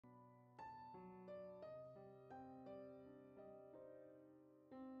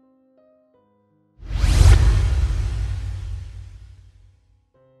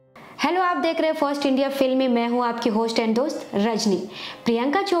Hello, आप देख रहे हैं फर्स्ट इंडिया फिल्म में। मैं हूं आपकी होस्ट एंड दोस्त रजनी।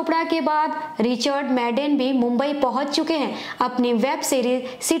 प्रियंका चोपड़ा के बाद रिचर्ड मैडेन भी मुंबई पहुंच चुके हैं अपनी वेब सीरीज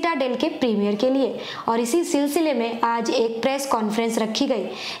सिटाडेल के प्रीमियर के लिए, और इसी सिलसिले में आज एक प्रेस कॉन्फ्रेंस रखी गई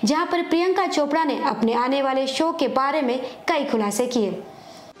जहां पर प्रियंका चोपड़ा ने अपने आने वाले शो के बारे में कई खुलासे किए।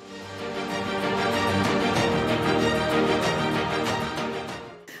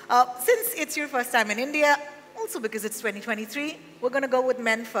 Since it's your first time in India, also because it's 2023, we're going to go with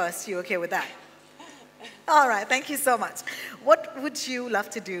men first. You okay with that? All right, thank you so much. What would you love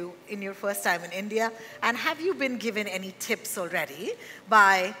to do in your first time in India? And have you been given any tips already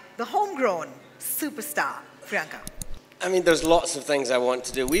by the homegrown superstar, Priyanka? I mean, there's lots of things I want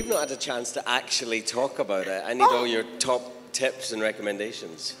to do. We've not had a chance to actually talk about it. I need all your top tips and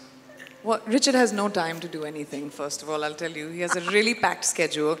recommendations. Well, Richard has no time to do anything, first of all, I'll tell you. He has a really packed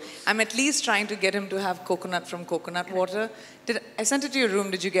schedule. I'm at least trying to get him to have coconut from coconut water. I sent it to your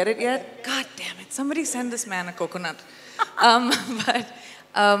room. Did you get it yet? God damn it. Somebody send this man a coconut.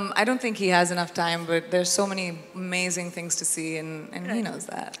 I don't think he has enough time, but there's so many amazing things to see, and he knows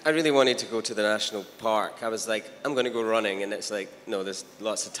that. I really wanted to go to the national park. I was like, I'm going to go running, and it's like, no, there's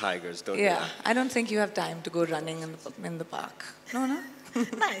lots of tigers, don't you? Yeah, I don't think you have time to go running in the park. No?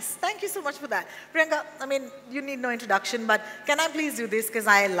 Nice. Thank you so much for that. Priyanka, I mean, you need no introduction, but can I please do this because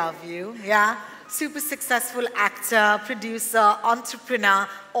I love you, yeah? Super successful actor, producer, entrepreneur,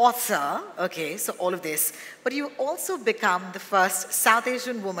 author, okay, so all of this. But you also become the first South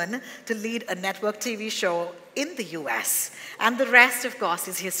Asian woman to lead a network TV show in the US. And the rest, of course,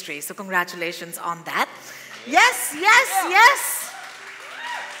 is history, so congratulations on that. Yes.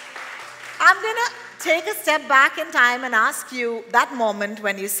 I'm going to take a step back in time and ask you that moment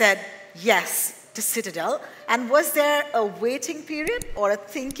when you said yes to Citadel. And was there a waiting period or a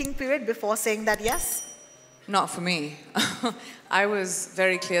thinking period before saying that yes? Not for me. I was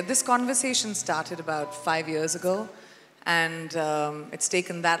very clear. This conversation started about 5 years ago, and it's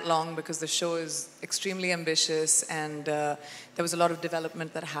taken that long because the show is extremely ambitious, and there was a lot of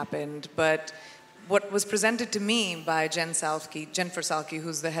development that happened. But what was presented to me by Jennifer Salke,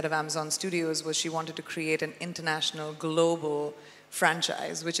 who's the head of Amazon Studios, was she wanted to create an international, global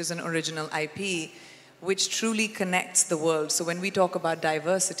franchise, which is an original IP, which truly connects the world. So when we talk about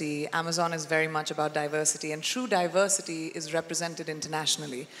diversity, Amazon is very much about diversity, and true diversity is represented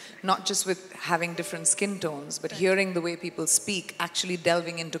internationally, not just with having different skin tones, but hearing the way people speak, actually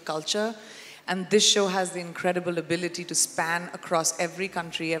delving into culture. And this show has the incredible ability to span across every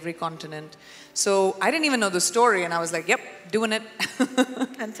country, every continent. So I didn't even know the story, and I was like, yep, doing it.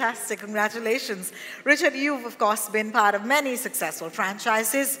 Fantastic, congratulations. Richard, you've of course been part of many successful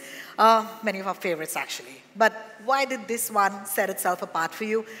franchises, many of our favorites actually. But why did this one set itself apart for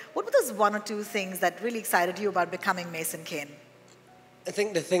you? What were those one or two things that really excited you about becoming Mason Kane? I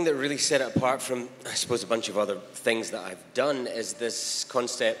think the thing that really set it apart from, I suppose, a bunch of other things that I've done is this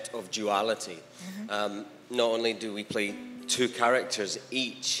concept of duality. Not only do we play two characters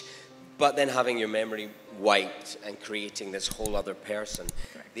each, but then having your memory wiped and creating this whole other person.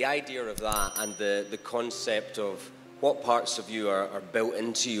 Correct. The idea of that and the concept of what parts of you are built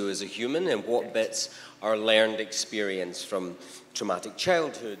into you as a human and what bits are learned experience from traumatic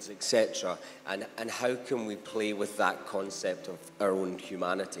childhoods, etc. And how can we play with that concept of our own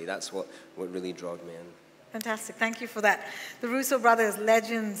humanity? That's what really drew me in. Fantastic, thank you for that. The Russo brothers,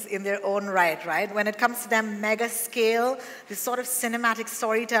 legends in their own right? When it comes to them mega scale, this sort of cinematic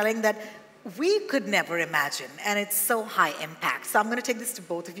storytelling that we could never imagine, and it's so high impact. So I'm going to take this to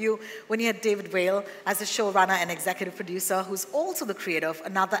both of you. When you had David Whale as a showrunner and executive producer, who's also the creator of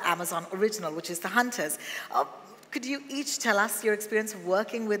another Amazon original, which is The Hunters. Could you each tell us your experience of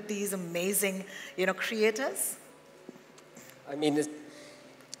working with these amazing, creators? I mean,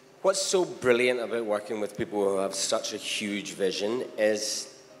 what's so brilliant about working with people who have such a huge vision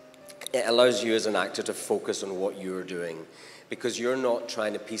is it allows you as an actor to focus on what you're doing, because you're not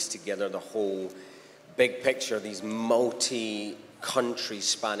trying to piece together the whole big picture, these multi-country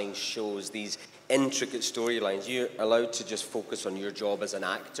spanning shows, these intricate storylines. You're allowed to just focus on your job as an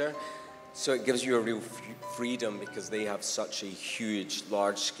actor. So it gives you a real freedom because they have such a huge,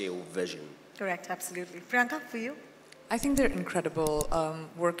 large-scale vision. Correct, absolutely. Priyanka, for you? I think they're incredible.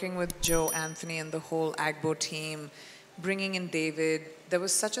 Working with Joe, Anthony, and the whole Agbo team, bringing in David, there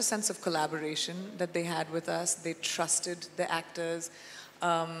was such a sense of collaboration that they had with us. They trusted the actors.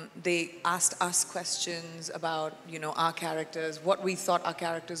 They asked us questions about, our characters, what we thought our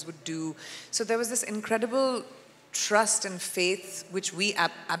characters would do. So there was this incredible trust and faith, which we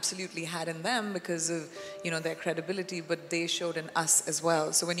absolutely had in them because of, you know, their credibility, but they showed in us as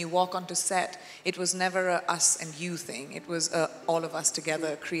well. So when you walk onto set, it was never a us and you thing. It was all of us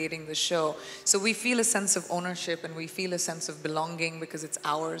together creating the show. So we feel a sense of ownership and we feel a sense of belonging because it's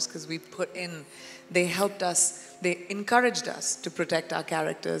ours, because we put in, they helped us, they encouraged us to protect our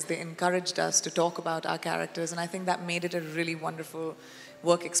characters. They encouraged us to talk about our characters. And I think that made it a really wonderful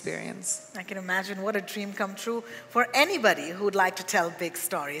work experience. I can imagine what a dream come true for anybody who would like to tell big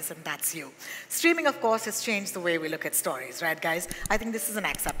stories, and that's you. Streaming, of course, has changed the way we look at stories, right, guys? I think this is an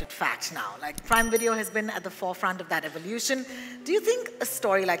accepted fact now. Like, Prime Video has been at the forefront of that evolution. Do you think a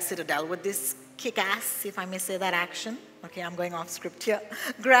story like Citadel, with this kick-ass, if I may say that, action, okay, I'm going off script here,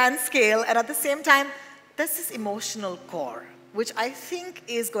 grand scale, and at the same time, there's this emotional core, which I think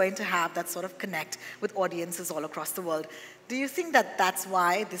is going to have that sort of connect with audiences all across the world. Do you think that that's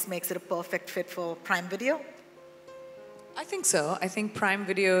why this makes it a perfect fit for Prime Video? I think so. I think Prime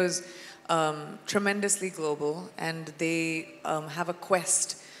Video is tremendously global, and they have a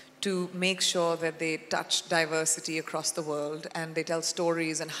quest to make sure that they touch diversity across the world, and they tell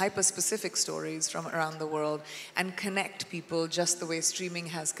stories and hyper-specific stories from around the world and connect people just the way streaming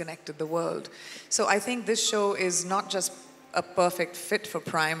has connected the world. So I think this show is not just a perfect fit for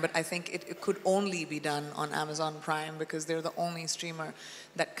Prime, but I think it could only be done on Amazon Prime because they're the only streamer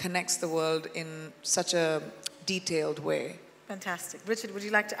that connects the world in such a detailed way. Fantastic. Richard, would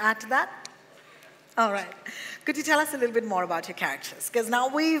you like to add to that? All right. Could you tell us a little bit more about your characters? Because now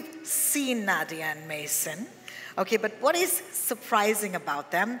we've seen Nadia and Mason. Okay, but what is surprising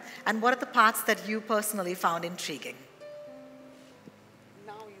about them, and what are the parts that you personally found intriguing?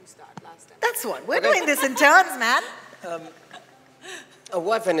 Now you start last time. That's what. We're doing this in turns, man.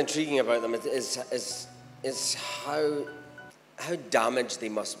 What I find intriguing about them is how damaged they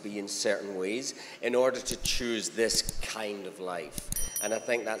must be in certain ways in order to choose this kind of life. And I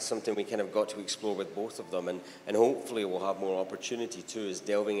think that's something we kind of got to explore with both of them, and hopefully we'll have more opportunity too, is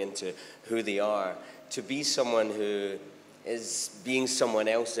delving into who they are, to be someone who is being someone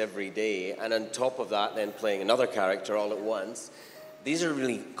else every day, and on top of that then playing another character all at once. These are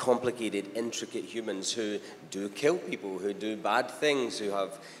really complicated, intricate humans who do kill people, who do bad things, who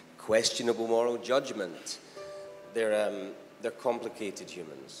have questionable moral judgment. They're complicated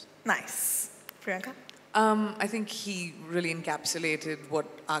humans. Nice. Priyanka? I think he really encapsulated what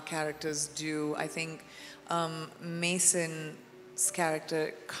our characters do. I think Mason's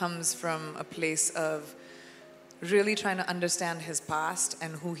character comes from a place of really trying to understand his past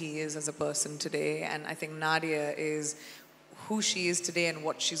and who he is as a person today. And I think Nadia is who she is today and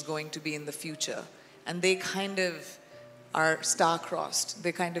what she's going to be in the future. And they kind of are star-crossed.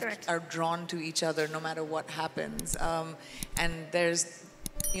 They kind of are drawn to each other no matter what happens. And there's,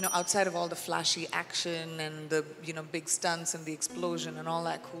 you know, outside of all the flashy action and the, you know, big stunts and the explosion and all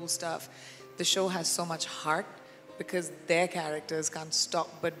that cool stuff, the show has so much heart because their characters can't stop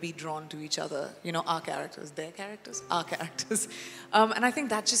but be drawn to each other. You know, our characters, their characters, our characters. And I think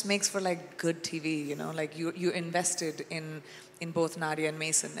that just makes for like good TV, you know, like you invested in both Nadia and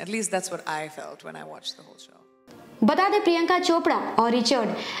Mason. At least that's what I felt when I watched the whole show. बता दें प्रियंका चोपड़ा और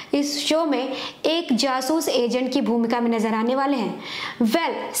Richard इस show में एक जासूस agent की भूमिका में नजर आने वाले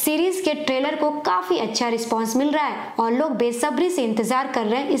हैं। सीरीज के ट्रेलर को काफी अच्छा रिस्पांस मिल रहा है और लोग बेसब्री से इंतजार कर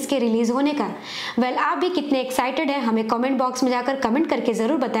रहे हैं इसके रिलीज होने का। आप भी कितने एक्साइटेड हैं हमें कमेंट बॉक्स में जाकर कमेंट करके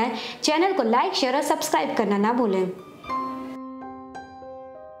जरूर बताएं। चैनल को लाइक शेयर और सब्सक्राइब करना ना भूलें।